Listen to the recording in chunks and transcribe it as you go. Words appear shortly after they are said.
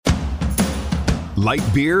Light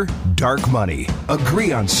beer, dark money.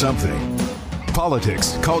 Agree on something.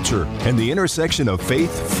 Politics, culture, and the intersection of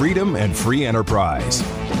faith, freedom, and free enterprise.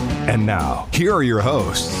 And now, here are your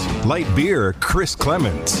hosts, Light Beer, Chris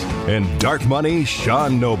Clements, and Dark Money,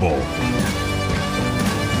 Sean Noble.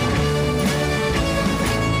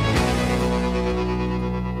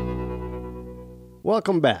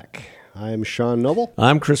 Welcome back. I'm Sean Noble.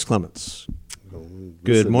 I'm Chris Clements.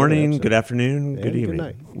 Good morning, good afternoon, good evening, good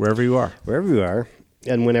night. wherever you are. Wherever you are,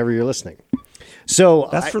 and whenever you're listening. So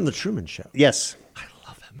That's from the Truman Show. Yes. I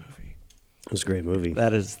love that movie. It was a great movie.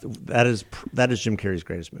 That is Jim Carrey's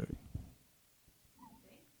greatest movie.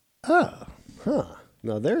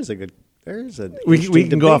 No, there's an We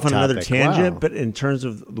can go off on another topic. tangent, Wow. but in terms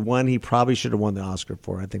of the one he probably should have won the Oscar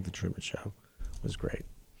for, I think the Truman Show was great.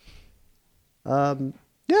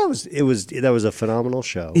 Yeah, that was a phenomenal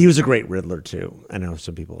show. He was a great Riddler too. I know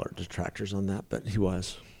some people are detractors on that, but he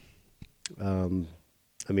was. I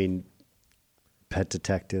mean, Pet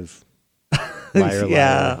Detective, Liar,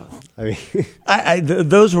 Yeah. Liar. I mean,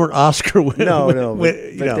 Those weren't Oscar winners. No, but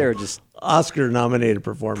they were just Oscar-nominated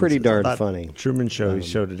performances. pretty darn I thought funny. Truman Show he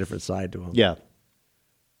showed a different side to him. Yeah,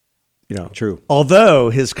 true.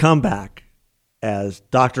 Although his comeback as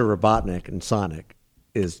Dr. Robotnik in Sonic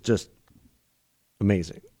is just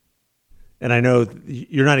amazing. And I know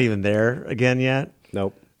you're not even there again yet.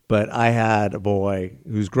 Nope. But I had a boy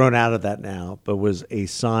who's grown out of that now, but was a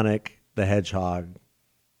Sonic the Hedgehog.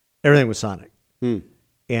 Everything was Sonic.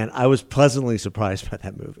 And I was pleasantly surprised by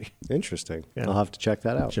that movie. Interesting. Yeah. I'll have to check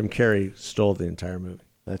that out. Jim Carrey stole the entire movie.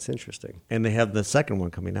 That's interesting. And they have the second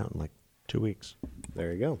one coming out in like 2 weeks.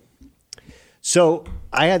 There you go. So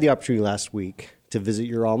I had the opportunity last week to visit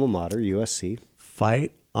your alma mater, USC.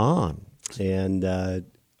 Fight on. And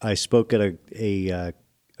I spoke at a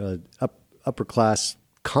upper class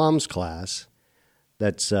comms class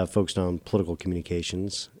that's focused on political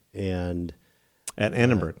communications and At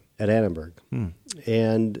Annenberg.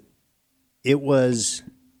 And it was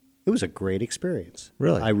a great experience.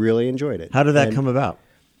 Really? I really enjoyed it. How did that come about?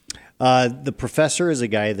 The professor is a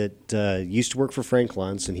guy that used to work for Frank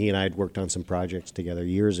Luntz, and he and I had worked on some projects together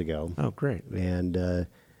years ago. Oh, great. And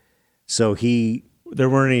so he... There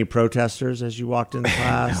weren't any protesters as you walked in the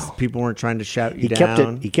class? No. People weren't trying to shout you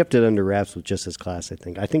down? He kept it under wraps with just his class, I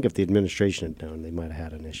think. I think if the administration had known, they might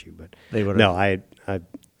have had an issue. But they would have. No, I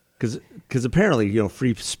Because apparently,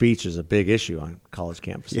 free speech is a big issue on college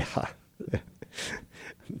campuses. Yeah.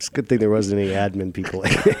 It's a good thing there wasn't any admin people.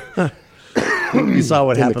 You saw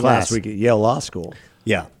what happened last week at Yale Law School.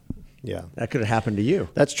 Yeah. That could have happened to you.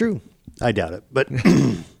 That's true. I doubt it. But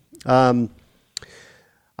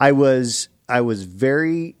I was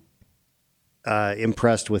very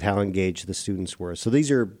impressed with how engaged the students were. So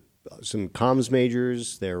these are some comms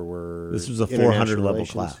majors. This was a 400 level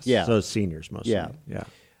class. Yeah. So seniors mostly. Yeah.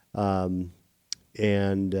 And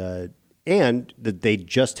that they had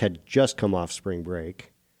just come off spring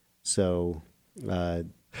break. So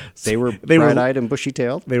they were bright-eyed and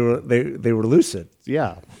bushy-tailed. They were lucid.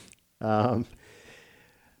 Yeah. But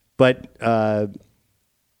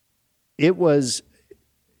it was...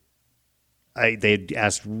 they had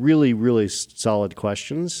asked really, really solid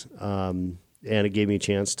questions, and it gave me a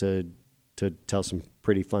chance to tell some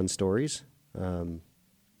pretty fun stories.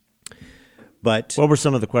 But what were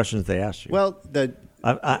some of the questions they asked you? Well,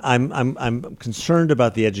 I'm concerned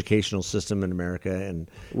about the educational system in America,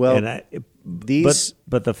 this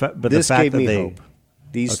gave me hope.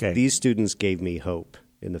 These students gave me hope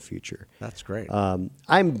in the future. That's great. I'm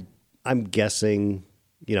guessing.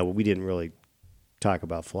 We didn't really talk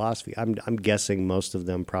about philosophy. I'm guessing most of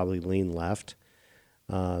them probably lean left.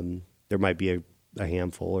 There might be a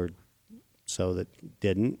handful or so that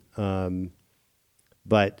didn't.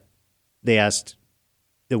 But they asked,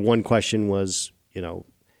 the one question was,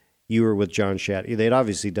 you were with John Shattuck. They'd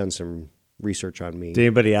obviously done some research on me. Did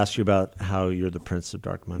anybody ask you about how you're the Prince of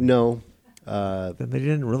Dark Money? No. Then they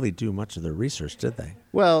didn't really do much of their research, did they?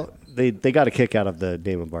 Well, they got a kick out of the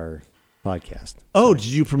name of our podcast. Oh, did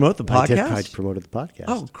you promote the podcast? I promoted the podcast.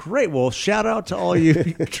 Oh, great. Well, shout out to all you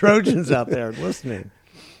Trojans out there listening.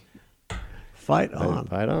 Fight on.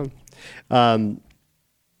 Fight on.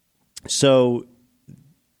 So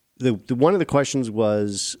the one of the questions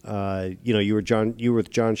was, you were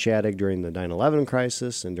with John Shattuck during the 9/11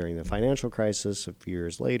 crisis and during the financial crisis a few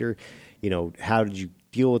years later. How did you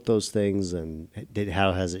deal with those things, and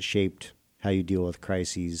how has it shaped how you deal with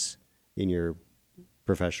crises in your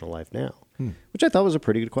professional life now? Which I thought was a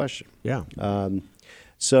pretty good question. Yeah.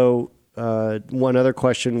 So one other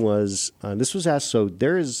question was, this was asked. So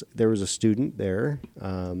there was a student there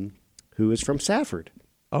who is from Safford.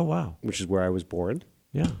 Oh, wow. Which is where I was born.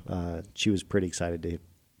 Yeah. She was pretty excited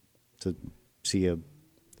to see a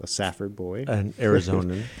Safford boy. An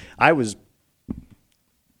Arizonan. I was,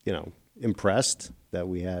 impressed that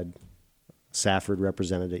we had Safford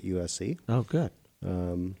represented at USC. Oh, good.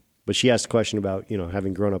 But she asked a question about,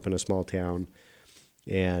 having grown up in a small town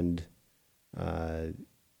and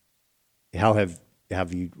how have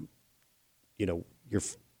you, your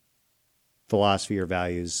philosophy or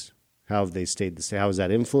values, how have they stayed the same? How has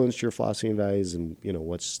that influenced your philosophy and values, and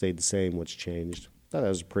what's stayed the same, what's changed? I thought that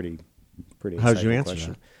was a pretty How did you answer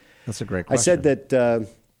question. that? That's a great question. I said that,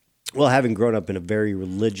 having grown up in a very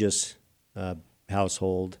religious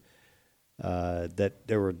household, that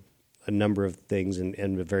there were a number of things,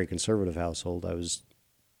 and a very conservative household. I was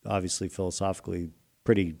obviously philosophically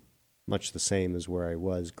pretty much the same as where I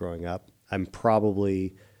was growing up. I'm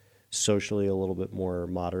probably socially a little bit more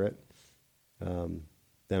moderate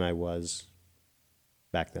than I was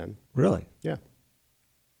back then. Really? Yeah.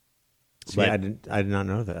 See, I did not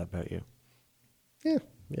know that about you. Yeah,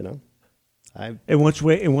 In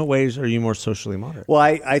what ways are you more socially moderate? Well,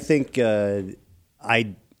 I think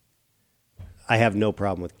I have no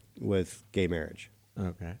problem with gay marriage.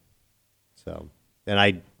 Okay. So,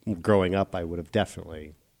 and growing up, I would have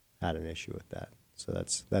definitely had an issue with that. So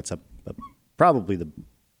that's probably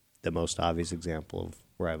the most obvious example of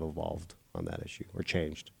where I've evolved on that issue or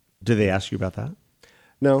changed. Did they ask you about that?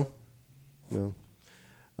 No.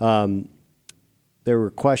 There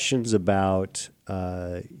were questions about,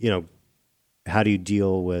 how do you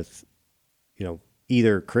deal with,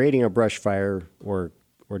 either creating a brush fire or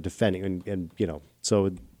defending, and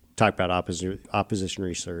so talk about opposition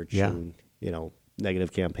research and,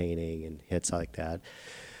 negative campaigning and hits like that.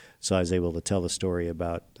 So I was able to tell the story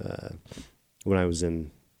about when I was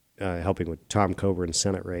in helping with Tom Coburn's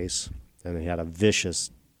Senate race, and they had a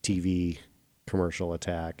vicious TV commercial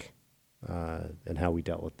attack, and how we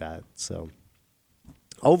dealt with that. So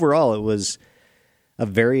overall, it was a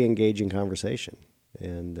very engaging conversation,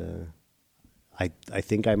 and I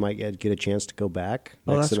think I might get a chance to go back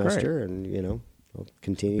next semester, great. And I'll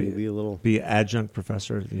continue to be adjunct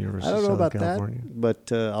professor at the University I don't of know Southern about California. that,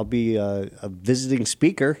 but I'll be a visiting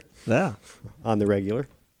speaker. Yeah, on the regular.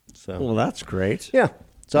 So well, that's great. Yeah.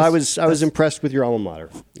 So I was impressed with your alma mater.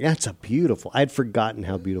 Yeah, it's I'd forgotten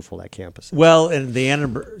how beautiful that campus is. Well, and the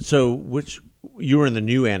Annenberg. So you were in the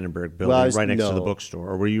new Annenberg building, right next to the bookstore,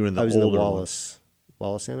 or were you in the older in the one?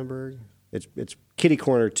 Wallace Annenberg. It's kitty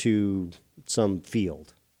corner to some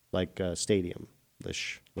field, like a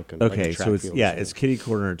stadium-ish looking. Okay, like so it's kitty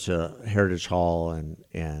corner to Heritage Hall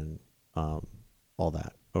and all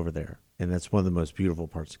that over there, and that's one of the most beautiful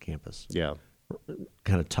parts of campus. Yeah,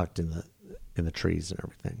 kind of tucked in the trees and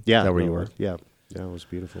everything. Yeah, is that where you were? Yeah, it was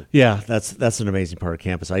beautiful. Yeah, that's an amazing part of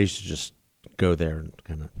campus. I used to just go there and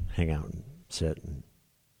kind of hang out and sit and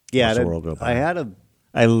watch the world go by.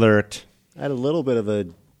 I lurked. I had a little bit of a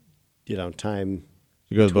time.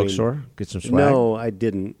 You go to the bookstore, get some swag? No, I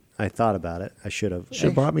didn't. I thought about it. I should have. Should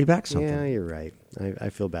have brought me back something. Yeah, you're right. I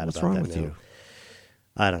feel bad What's about that. What's wrong with you?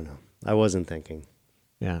 I don't know. I wasn't thinking.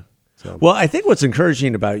 Yeah. So. Well, I think what's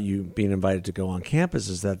encouraging about you being invited to go on campus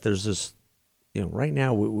is that there's this, right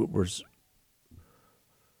now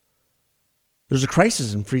there's a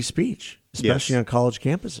crisis in free speech, especially on college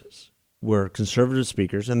campuses, where conservative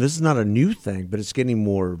speakers, and this is not a new thing, but it's getting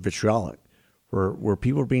more vitriolic, where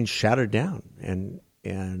people are being shouted down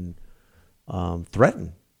and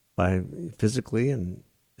threatened by physically and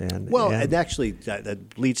actually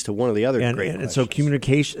that leads to one of the other great questions. And so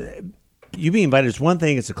communication, you being invited is one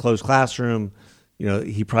thing. It's a closed classroom.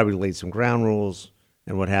 He probably laid some ground rules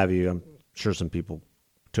and what have you. I'm sure some people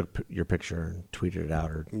took your picture and tweeted it out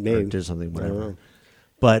or did something, whatever.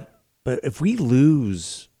 But if we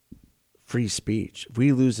lose free speech, if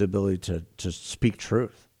we lose the ability to speak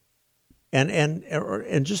truth, and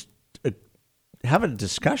just have a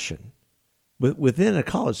discussion within a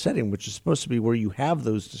college setting, which is supposed to be where you have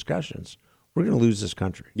those discussions, we're going to lose this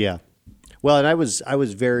country. Yeah. Well, and I was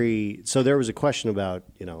very, so there was a question about,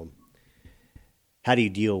 how do you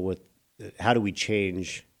deal with, how do we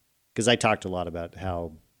change? Because I talked a lot about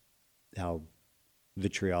how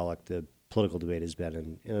vitriolic the political debate has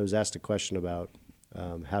been. And I was asked a question about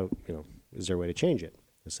how, is there a way to change it?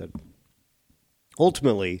 I said,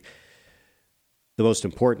 ultimately, the most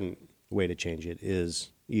important way to change it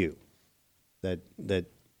is you. That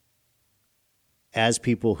as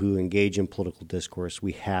people who engage in political discourse,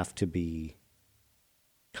 we have to be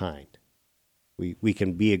kind. We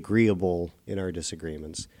can be agreeable in our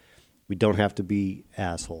disagreements. We don't have to be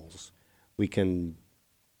assholes. We can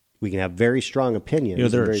have very strong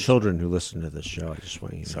opinions. There are children who listen to this show. I just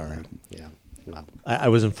want you to know. Sorry. Yeah. Wow. I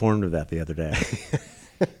was informed of that the other day.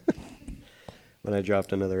 when I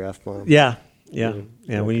dropped another F-bomb. Yeah.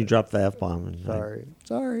 When you dropped the F-bomb.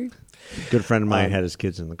 Sorry. A good friend of mine had his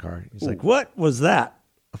kids in the car. He's like, "What was that?"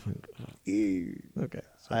 Okay.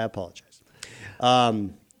 I apologize.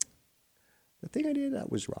 The thing I did,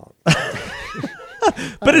 that was wrong.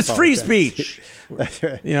 But it's free speech.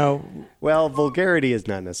 Well, vulgarity is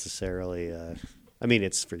not necessarily...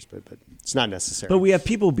 it's free speech, but it's not necessary. But we have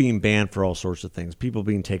people being banned for all sorts of things. People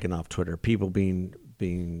being taken off Twitter. People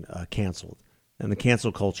being canceled. And the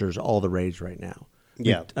cancel culture is all the rage right now.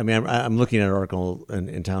 Yeah. I'm looking at an article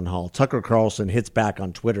in Town Hall. Tucker Carlson hits back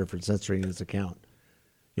on Twitter for censoring his account.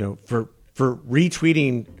 For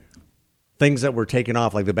retweeting things that were taken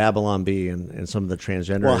off, like the Babylon Bee and some of the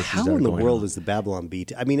transgender issues. How in the world is the Babylon Bee?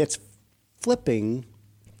 It's flipping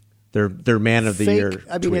their man of the year.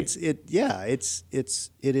 Tweet.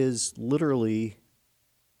 It is literally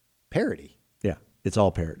parody. Yeah, it's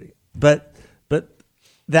all parody. But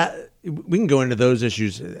that we can go into those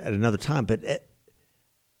issues at another time. But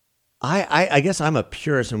I guess I'm a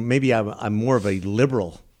purist, and maybe I'm more of a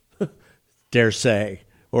liberal, dare say,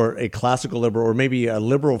 or a classical liberal, or maybe a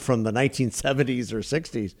liberal from the 1970s or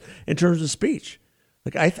 60s in terms of speech.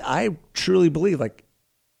 Like I truly believe, like,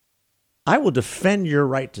 I will defend your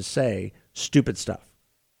right to say stupid stuff.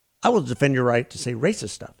 I will defend your right to say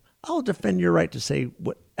racist stuff. I will defend your right to say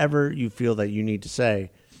whatever you feel that you need to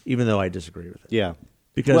say, even though I disagree with it. Yeah.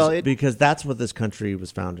 Because that's what this country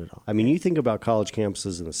was founded on. You think about college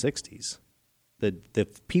campuses in the 60s. The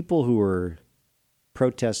people who were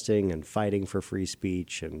protesting and fighting for free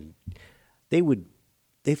speech, and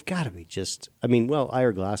they've got to be just...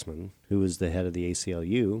 Ira Glassman, who was the head of the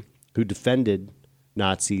ACLU, who defended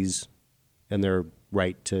Nazis and their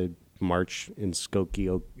right to march in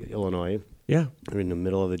Skokie, Illinois. Yeah. In the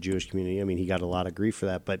middle of the Jewish community. He got a lot of grief for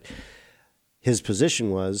that. But his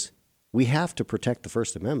position was, we have to protect the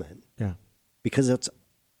First Amendment. Yeah. Because it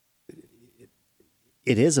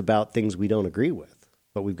is about things we don't agree with.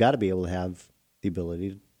 But we've got to be able to have the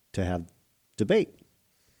ability to have debate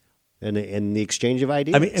and the exchange of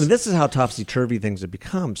ideas. This is how topsy-turvy things have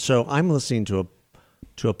become. So I'm listening to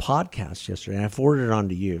a podcast yesterday, and I forwarded it on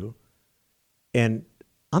to you. And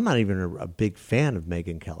I'm not even a big fan of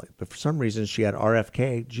Megyn Kelly, but for some reason she had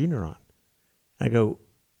RFK Jr. on. I go,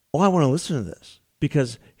 I want to listen to this,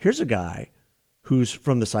 because here's a guy who's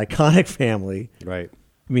from this iconic family. Right.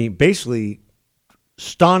 Basically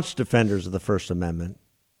staunch defenders of the First Amendment,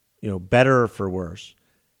 better or for worse,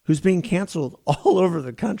 who's being canceled all over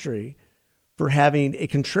the country for having a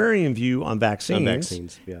contrarian view on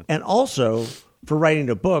vaccines. Yeah. And also for writing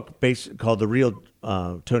a book called The Real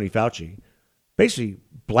Tony Fauci, basically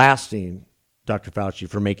blasting Dr. Fauci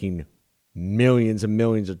for making millions and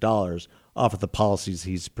millions of dollars off of the policies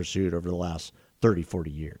he's pursued over the last 30, 40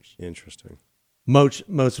 years. Interesting. Most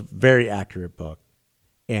very accurate book,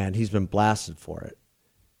 and he's been blasted for it.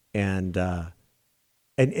 And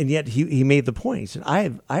yet he made the point. He said,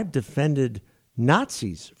 I've defended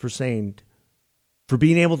Nazis for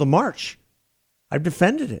being able to march. I've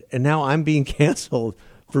defended it, and now I'm being canceled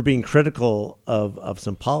for being critical of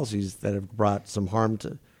some policies that have brought some harm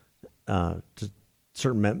to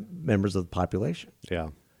certain members of the population. Yeah.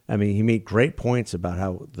 He made great points about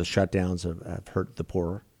how the shutdowns have hurt the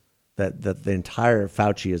poor, that the entire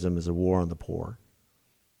Fauciism is a war on the poor.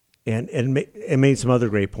 And made some other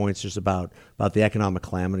great points just about the economic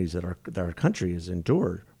calamities that our country has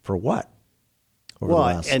endured for what? Over the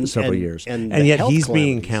last several years. And yet he's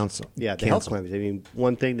being counseled. Yeah, the health calamities.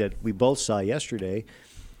 One thing that we both saw yesterday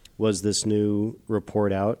was this new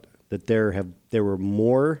report out that there were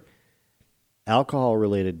more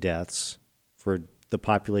alcohol-related deaths for the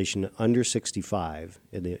population under 65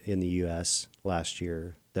 in the U.S. last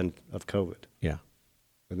year than of COVID. Yeah.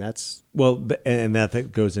 And that's... Well, and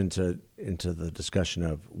that goes into the discussion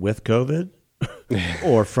of with COVID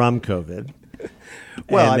or from COVID.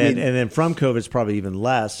 Well, and then from COVID is probably even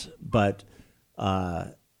less, but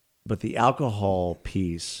the alcohol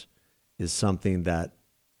piece is something that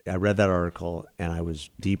I read that article and I was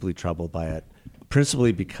deeply troubled by it,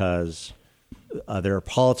 principally because there are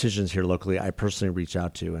politicians here locally I personally reached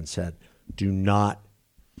out to and said, do not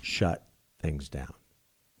shut things down.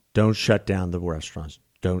 Don't shut down the restaurants.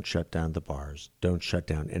 Don't shut down the bars. Don't shut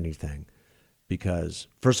down anything, because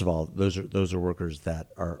first of all, those are workers that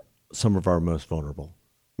are some of our most vulnerable,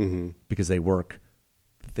 because they work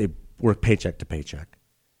paycheck to paycheck,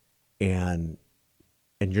 and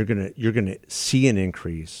you're gonna see an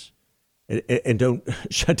increase, and don't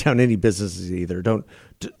shut down any businesses either.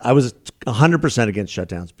 I was 100% against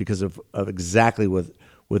shutdowns because of exactly what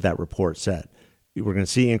that report said. We're going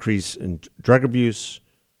to see increase in drug abuse,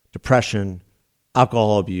 depression,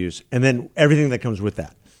 alcohol abuse, and then everything that comes with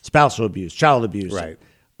that, spousal abuse, child abuse. Right.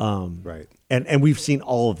 Right. And we've seen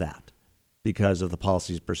all of that because of the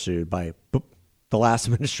policies pursued by the last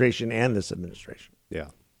administration and this administration. Yeah.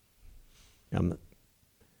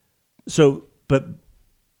 So, but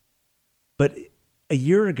a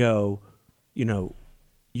year ago,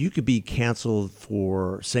 you could be canceled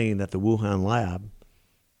for saying that the Wuhan lab,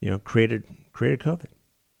 created COVID.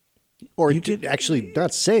 Or you could actually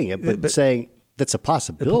not saying it, but saying that's a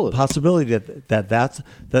possibility. Possibility that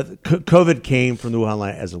COVID came from the Wuhan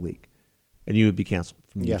lab as a leak, and you would be canceled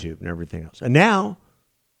from YouTube and everything else. And now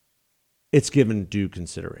it's given due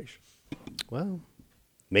consideration. Well,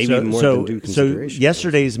 maybe more than due consideration. So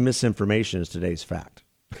yesterday's misinformation is today's fact.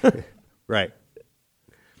 Right.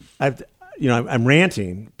 I'm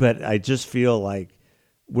ranting, but I just feel like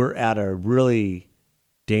we're at a really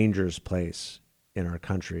dangerous place in our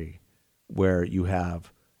country where you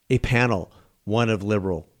have a panel, one of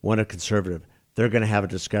liberal, one of conservative. They're going to have a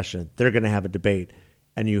discussion. They're going to have a debate.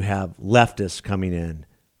 And you have leftists coming in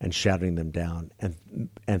and shouting them down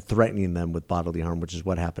and threatening them with bodily harm, which is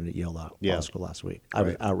what happened at Yale Law School last week. I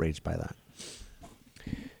was outraged by that.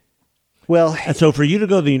 Well, and so for you to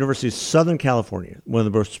go to the University of Southern California, one of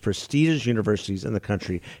the most prestigious universities in the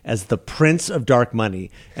country, as the prince of dark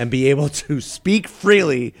money, and be able to speak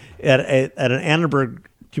freely at an Annenberg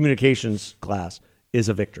communications class is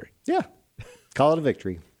a victory. Yeah. Call it a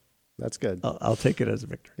victory. That's good. I'll take it as a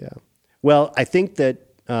victory. Yeah. Well, I think that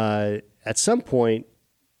at some point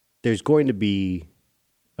there's going to be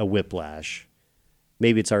a whiplash.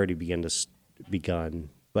 Maybe it's already begun,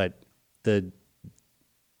 but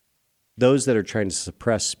those that are trying to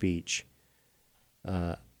suppress speech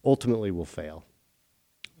ultimately will fail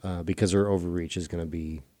because their overreach is going to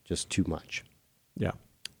be just too much. Yeah.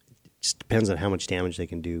 It just depends on how much damage they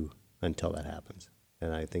can do until that happens.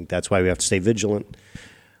 And I think that's why we have to stay vigilant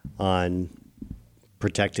on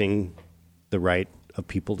protecting the right of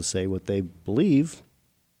people to say what they believe,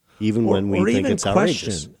 even when we think it's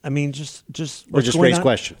outrageous. I mean, just or just raise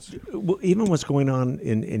questions. Even what's going on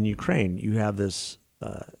in Ukraine, you have this.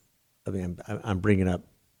 I'm bringing up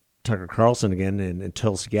Tucker Carlson again and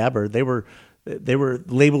Tulsi Gabbard. They were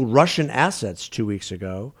labeled Russian assets 2 weeks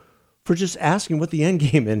ago for just asking what the end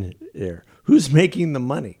game in there. Who's making the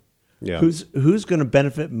money? Yeah. Who's going to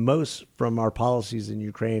benefit most from our policies in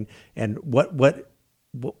Ukraine? And what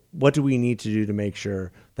do we need to do to make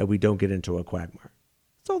sure that we don't get into a quagmire?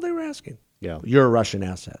 That's all they were asking. Yeah. You're a Russian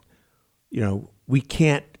asset. We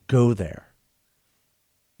can't go there.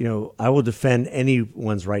 I will defend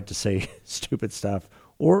anyone's right to say stupid stuff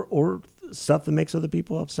or stuff that makes other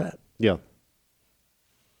people upset. Yeah.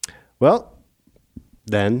 Well,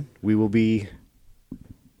 then we will be.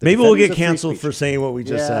 Maybe we'll get canceled for saying what we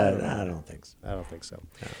just said. I don't think so. I don't think so.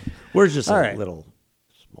 No. We're just a little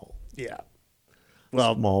small. Yeah.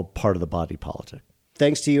 Well, small part of the body politic.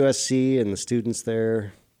 Thanks to USC and the students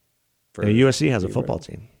there. USC has a football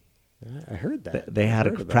team. I heard that. They had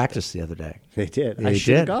a practice the other day. They did. I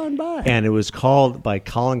should have gone by. And it was called by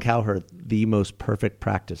Colin Cowherd the most perfect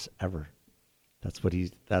practice ever. That's what he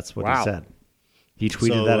said. He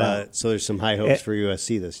tweeted that out. So there's some high hopes for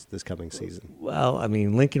USC this coming season. Well, I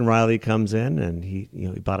mean, Lincoln Riley comes in and he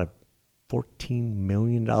bought a $14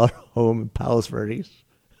 million home in Palos Verdes.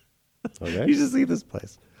 Okay. You just leave this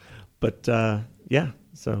place. But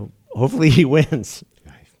so hopefully he wins.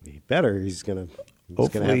 He better. He's gonna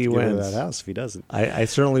hopefully he wins that house if he doesn't. I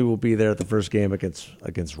certainly will be there at the first game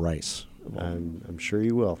against Rice. I'm sure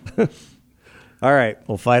you will. All right.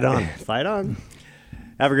 Well, fight on. Fight on.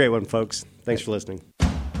 Have a great one, folks. Thanks for listening.